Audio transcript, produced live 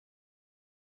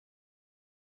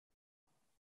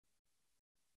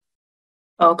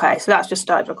Okay, so that's just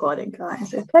started recording,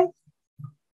 guys. Okay.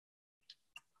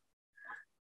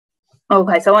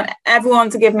 Okay, so I want everyone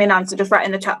to give me an answer. Just write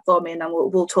in the chat for me, and then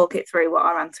we'll talk it through what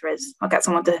our answer is. I'll get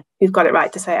someone who's got it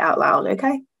right to say it out loud.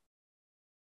 Okay.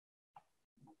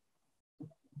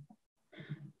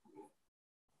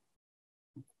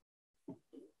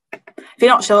 If you're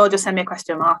not sure, just send me a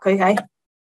question mark. Okay.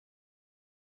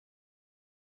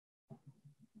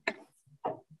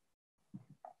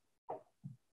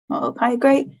 Okay,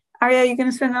 great. Aria, are you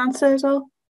going to send an answer as well?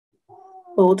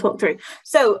 We'll talk through.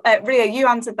 So, Ria, you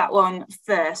answered that one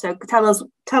first. So, tell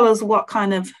us what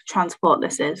kind of transport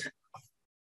this is.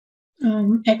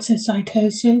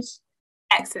 Exocytosis.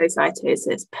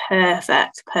 Exocytosis.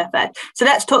 Perfect. So,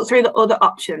 let's talk through the other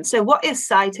options. So, what is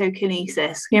cytokinesis?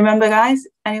 Can you remember, guys?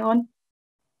 Anyone?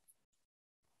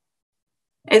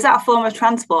 Is that a form of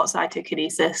transport,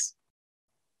 cytokinesis?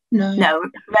 No,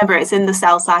 remember it's in the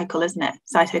cell cycle, isn't it?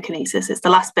 Cytokinesis, it's the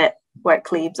last bit where it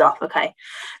cleaves off. Okay,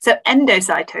 so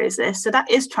endocytosis, so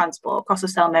that is transport across the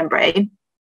cell membrane,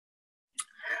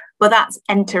 but that's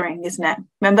entering, isn't it?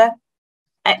 Remember,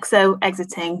 exo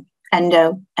exiting,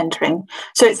 endo entering.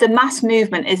 So it's the mass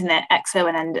movement, isn't it? Exo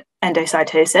and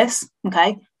endocytosis.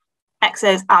 Okay,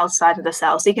 exo is outside of the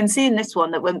cell, so you can see in this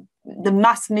one that when the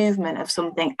mass movement of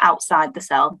something outside the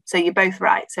cell. So you're both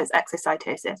right. So it's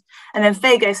exocytosis. And then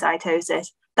phagocytosis,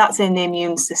 that's in the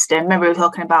immune system. Remember, we were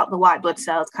talking about the white blood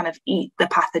cells kind of eat the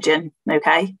pathogen,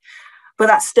 okay? But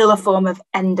that's still a form of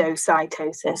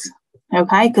endocytosis,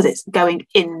 okay? Because it's going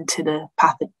into the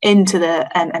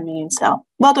immune cell.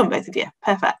 Well done, both of you.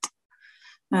 Perfect.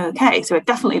 Okay, so we've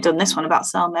definitely done this one about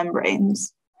cell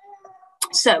membranes.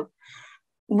 So,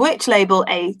 which label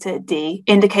A to D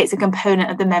indicates a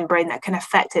component of the membrane that can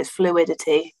affect its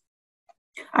fluidity?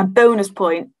 And bonus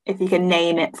point if you can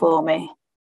name it for me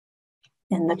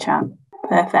in the chat.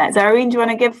 Perfect. Zareen, do you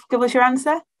want to give us your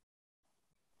answer?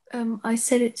 I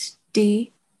said it's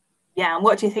D. Yeah, and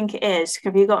what do you think it is?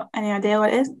 Have you got any idea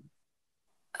what it is?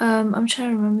 I'm trying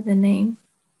to remember the name.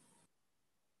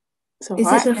 Is it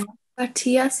the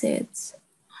fatty acids?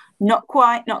 Not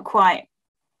quite.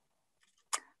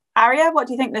 Aria, what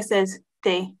do you think this is?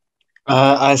 D.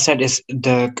 I said it's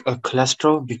the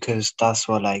cholesterol because that's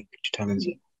what determines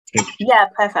it. Yeah,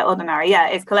 perfect. Well done, Aria. Yeah,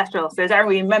 it's cholesterol. So as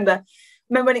everyone remember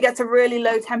when it gets a really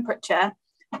low temperature,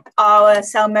 our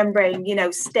cell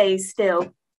membrane, stays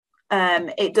still.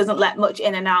 It doesn't let much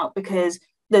in and out because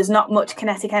there's not much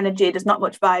kinetic energy. There's not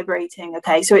much vibrating.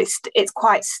 Okay, so it's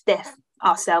quite stiff,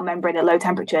 our cell membrane at low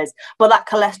temperatures, but that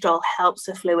cholesterol helps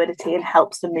the fluidity and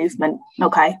helps the movement.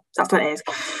 Okay, so that's what it is.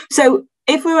 So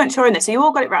if we weren't sure in this, so you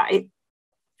all got it right,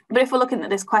 but if we're looking at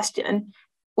this question,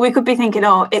 we could be thinking,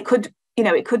 oh, it could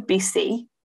be C.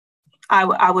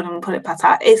 I wouldn't put it past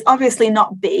that. It's obviously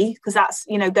not B because that's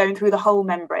going through the whole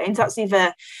membrane. So that's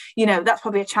either that's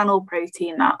probably a channel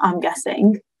protein, that I'm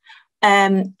guessing.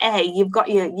 A, you've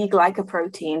got your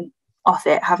glycoprotein off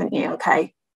it, haven't you?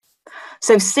 Okay.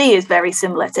 So C is very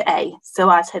similar to A. So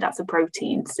I'd say that's a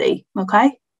protein, C,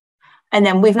 okay? And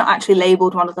then we've not actually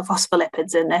labelled one of the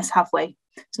phospholipids in this, have we?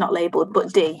 It's not labelled,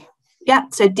 but D. Yeah,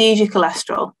 so D is your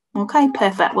cholesterol. Okay,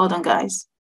 perfect. Well done, guys.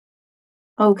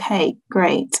 Okay,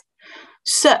 great.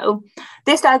 So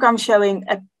this diagram is showing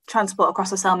a transport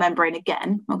across the cell membrane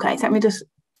again. Okay, so let me just,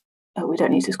 we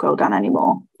don't need to scroll down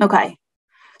anymore. Okay,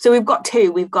 so we've got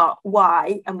two. We've got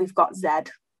Y and we've got Z,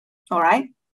 all right?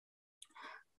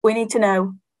 We need to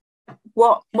know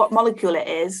what molecule it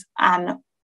is and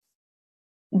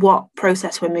what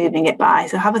process we're moving it by.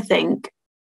 So have a think.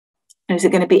 Is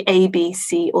it going to be A, B,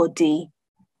 C, or D?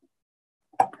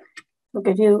 We'll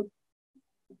give you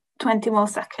 20 more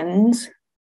seconds,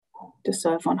 just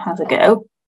so everyone has a go.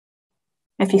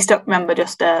 If you're stuck, remember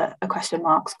just a question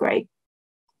mark's great.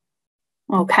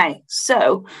 Okay,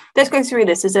 so let's go through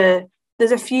this.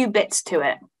 There's a few bits to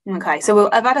it. Okay, so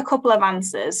I've had a couple of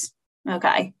answers.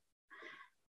 Okay,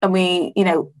 and we need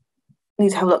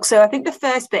to have a look. So I think the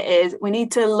first bit is we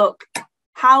need to look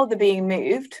how they're being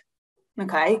moved.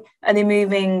 Okay, are they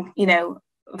moving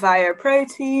via a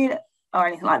protein or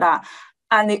anything like that?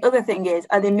 And the other thing is,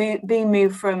 are they being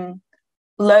moved from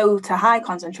low to high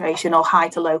concentration or high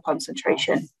to low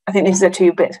concentration? I think these are the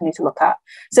two bits we need to look at.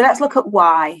 So let's look at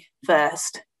Y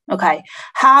first. Okay,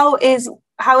 how is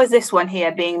this one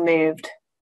here being moved?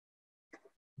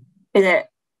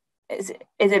 Is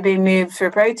it being moved through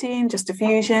a protein, just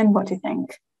diffusion? What do you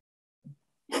think?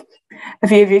 A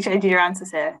few of you changed your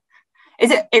answers here.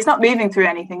 It's not moving through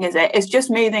anything, is it? It's just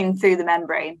moving through the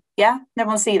membrane. Yeah,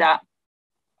 everyone see that?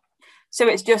 So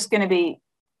it's just going to be,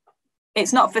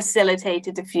 it's not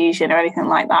facilitated diffusion or anything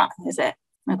like that, is it?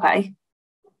 Okay.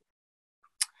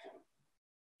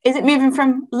 Is it moving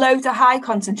from low to high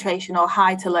concentration or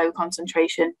high to low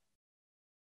concentration?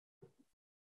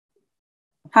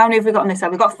 How many have we got on this side?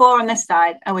 We've got 4 on this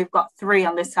side and we've got 3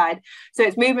 on this side. So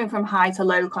it's moving from high to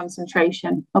low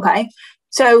concentration, okay?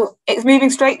 So it's moving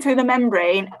straight through the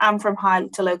membrane and from high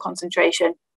to low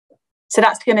concentration. So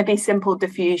that's going to be simple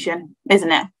diffusion,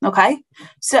 isn't it? Okay,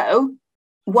 so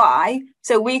why?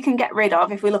 So we can get rid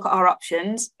of, if we look at our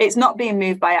options, it's not being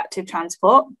moved by active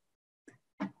transport.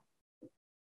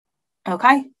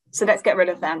 Okay, so let's get rid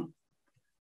of them.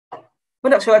 We're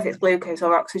not sure if it's glucose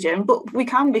or oxygen, but we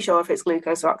can be sure if it's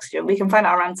glucose or oxygen. We can find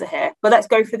out our answer here, but let's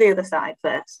go for the other side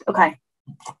first. Okay.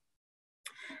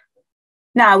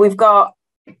 Now we've got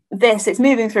this, it's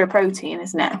moving through a protein,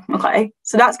 isn't it? Okay.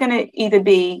 So that's going to either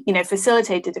be, you know,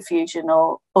 facilitated diffusion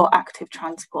or active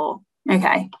transport.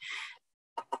 Okay.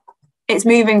 It's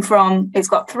moving from, it's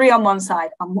got 3 on one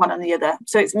side and 1 on the other.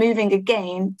 So it's moving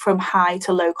again from high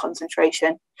to low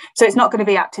concentration. So it's not going to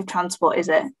be active transport, is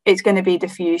it? It's going to be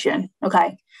diffusion.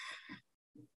 Okay.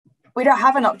 We don't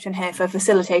have an option here for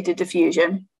facilitated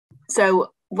diffusion.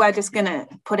 So we're just going to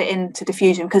put it into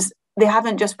diffusion because they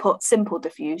haven't just put simple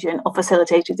diffusion or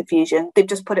facilitated diffusion. They've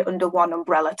just put it under one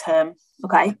umbrella term.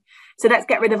 Okay. So let's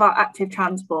get rid of our active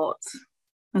transport.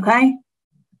 Okay.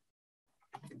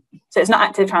 So it's not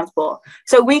active transport.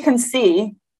 So we can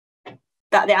see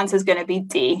that the answer is going to be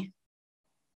D.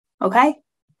 Okay?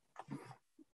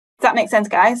 Does that make sense,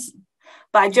 guys?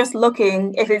 By just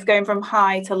looking, if it's going from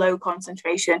high to low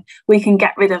concentration, we can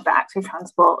get rid of the active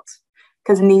transport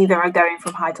because neither are going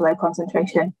from high to low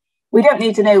concentration. We don't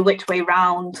need to know which way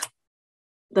round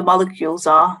the molecules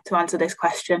are to answer this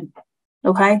question.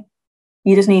 Okay?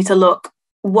 You just need to look,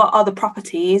 what are the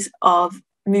properties of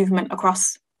movement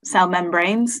across cell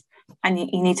membranes? And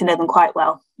you need to know them quite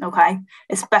well, okay?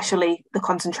 Especially the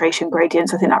concentration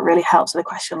gradients. I think that really helps with a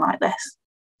question like this.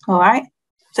 All right.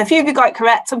 So a few of you got it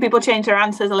correct. Some people change their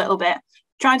answers a little bit.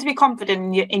 Trying to be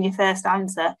confident in your first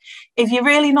answer. If you're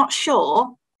really not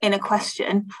sure in a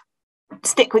question,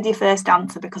 stick with your first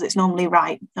answer because it's normally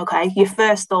right, okay? Your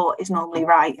first thought is normally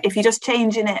right. If you're just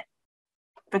changing it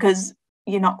because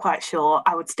you're not quite sure,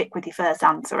 I would stick with your first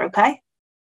answer, okay?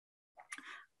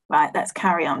 Right, let's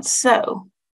carry on. So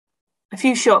a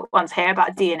few short ones here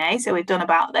about DNA. So we've done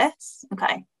about this.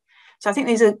 Okay. So I think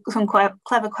these are some quite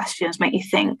clever questions, make you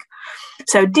think.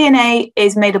 So DNA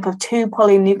is made up of 2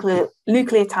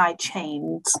 polynucleotide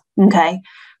chains. Okay.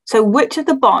 So which of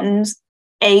the bonds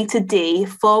A to D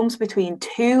forms between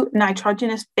 2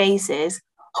 nitrogenous bases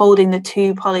holding the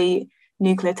 2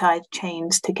 polynucleotide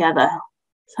chains together?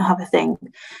 So have a think.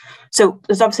 So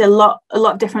there's obviously a lot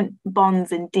of different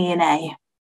bonds in DNA.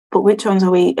 But which ones are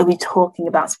we talking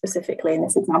about specifically in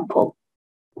this example?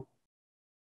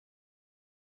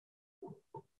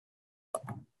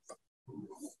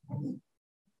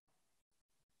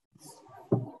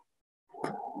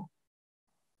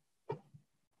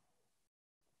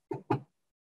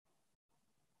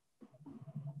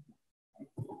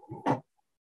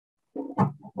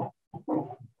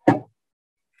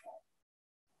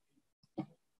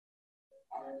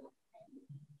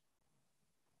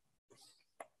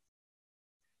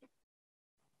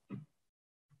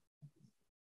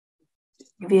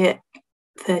 Give you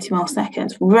 30 more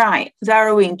seconds. Right,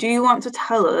 Zaraween, do you want to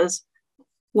tell us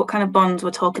what kind of bonds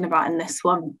we're talking about in this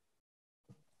one?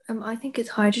 I think it's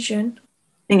hydrogen.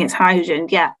 I think it's hydrogen,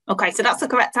 yeah. Okay, so that's the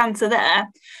correct answer there.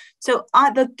 So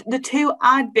the 2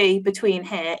 I'd be between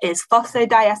here is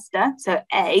phosphodiester, so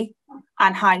A,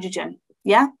 and hydrogen,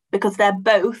 yeah? Because they're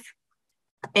both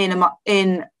in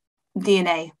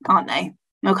DNA, aren't they?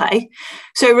 Okay,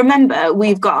 so remember,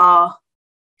 we've got our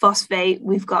phosphate,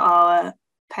 we've got our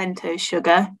pentose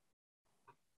sugar.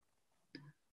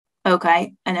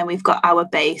 Okay, and then we've got our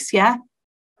base, yeah?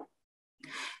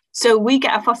 So we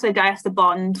get a phosphodiester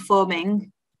bond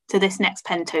forming to this next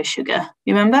pentose sugar.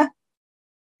 You remember?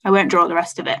 I won't draw the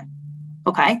rest of it.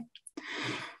 Okay,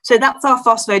 so that's our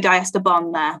phosphodiester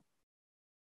bond there.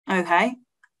 Okay,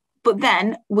 but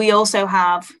then we also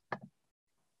have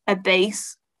a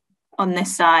base on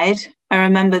this side. I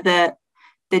remember the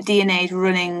DNA is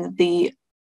running the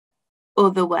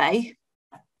other way.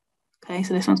 Okay,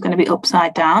 so this one's going to be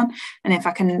upside down. And if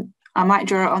I might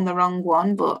draw it on the wrong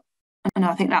one, but no,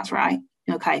 I think that's right.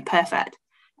 Okay, perfect.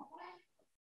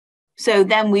 So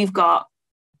then we've got,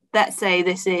 let's say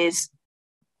this is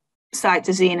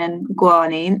cytosine and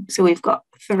guanine. So we've got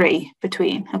 3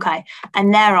 between, okay?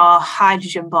 And there are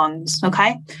hydrogen bonds,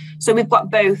 okay? So we've got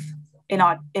both in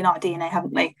our DNA,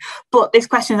 haven't we? But this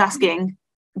question is asking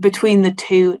between the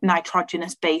 2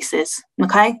 nitrogenous bases,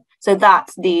 okay? So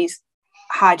that's these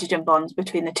hydrogen bonds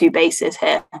between the 2 bases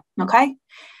here, okay?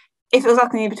 if it was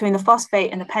asking you between the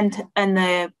phosphate and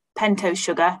the pentose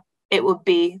sugar, it would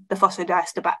be the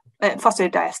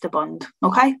phosphodiester bond.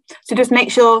 Okay, so just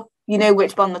make sure you know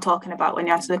which bond they're talking about when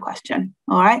you answer the question.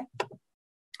 All right,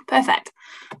 perfect.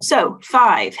 So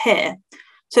 5 here.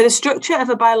 So the structure of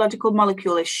a biological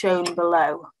molecule is shown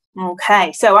below.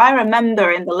 Okay, so I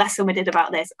remember in the lesson we did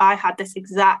about this, I had this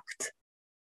exact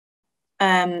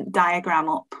diagram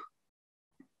up.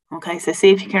 Okay, so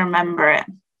see if you can remember it.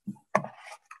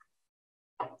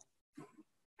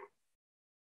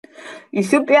 You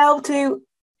should be able to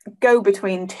go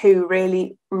between two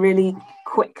really, really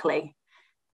quickly.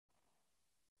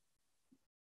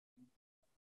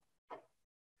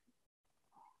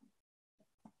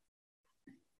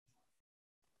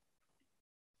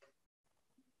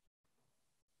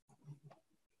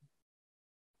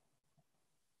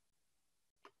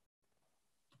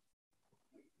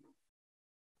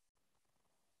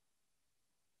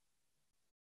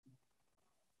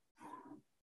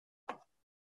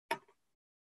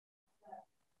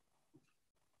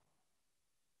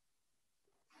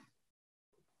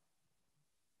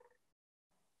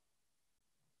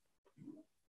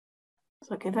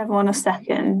 So give everyone a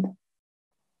second.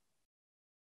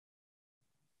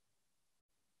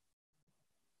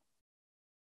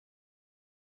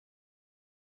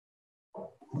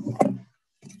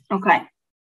 Okay,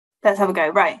 let's have a go.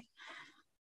 Right.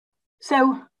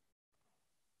 So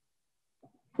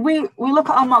we look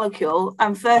at our molecule,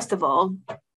 and first of all,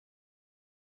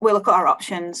 we look at our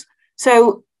options.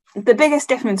 So the biggest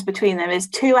difference between them is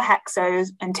 2 are hexose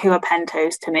and 2 are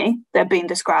pentose to me. They're being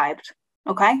described.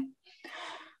 Okay.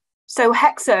 So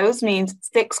hexose means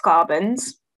 6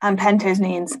 carbons and pentose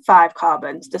means 5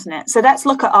 carbons, doesn't it? So let's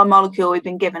look at our molecule we've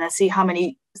been given and see how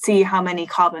many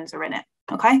carbons are in it.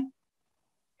 Okay.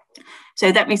 So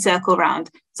let me circle around.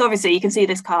 So obviously you can see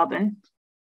this carbon.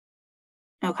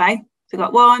 Okay. So we've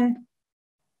got 1,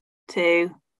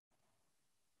 2,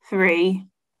 3,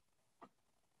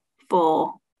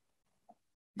 4,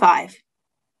 5.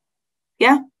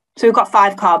 Yeah. So we've got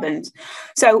 5 carbons.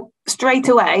 So straight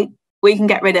away, we can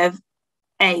get rid of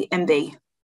A and B.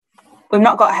 We've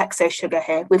not got a hexose sugar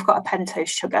here. We've got a pentose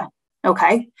sugar.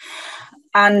 Okay.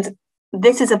 And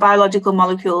this is a biological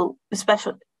molecule,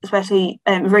 especially Rhea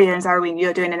and Zarween,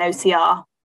 you're doing an OCR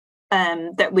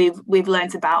that we've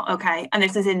learned about. Okay. And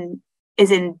this is in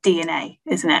DNA,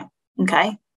 isn't it?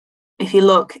 Okay. If you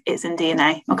look, it's in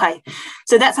DNA. Okay.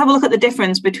 So let's have a look at the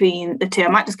difference between the two. I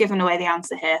might just give away the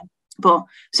answer here. But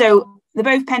so they're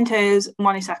both pentose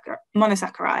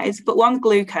monosaccharides, but one's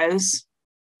glucose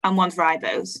and one's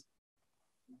ribose.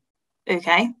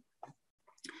 Okay.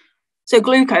 So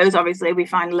glucose, obviously, we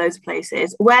find loads of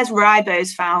places. Where's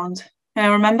ribose found? Can I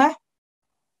remember?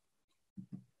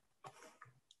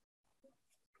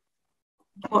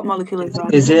 What molecule is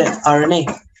ribose? Is it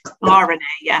RNA? RNA,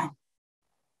 yeah.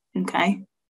 Okay.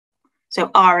 So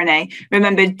RNA.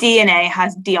 Remember, DNA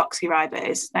has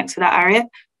deoxyribose next to that area.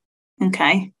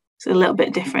 Okay. It's a little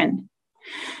bit different.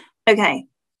 Okay.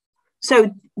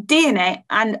 So DNA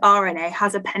and RNA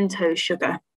has a pentose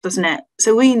sugar, doesn't it?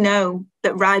 So we know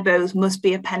that ribose must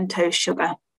be a pentose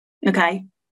sugar. Okay.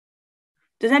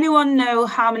 Does anyone know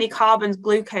how many carbons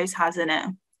glucose has in it?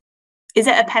 Is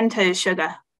it a pentose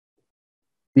sugar?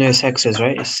 No, it's hexose,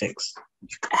 right? It's 6.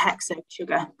 A hexose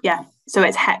sugar, yeah. So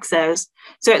it's hexose.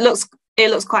 So it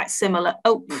looks quite similar.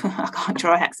 Oh, I can't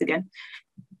draw a hex again.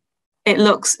 It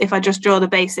looks, if I just draw the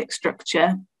basic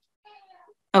structure,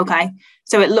 okay,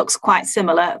 so it looks quite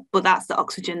similar, but that's the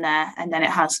oxygen there, and then it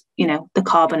has, you know, the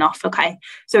carbon off, okay?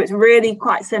 So it's really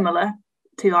quite similar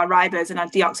to our ribose and our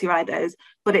deoxyribose,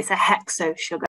 but it's a hexose sugar.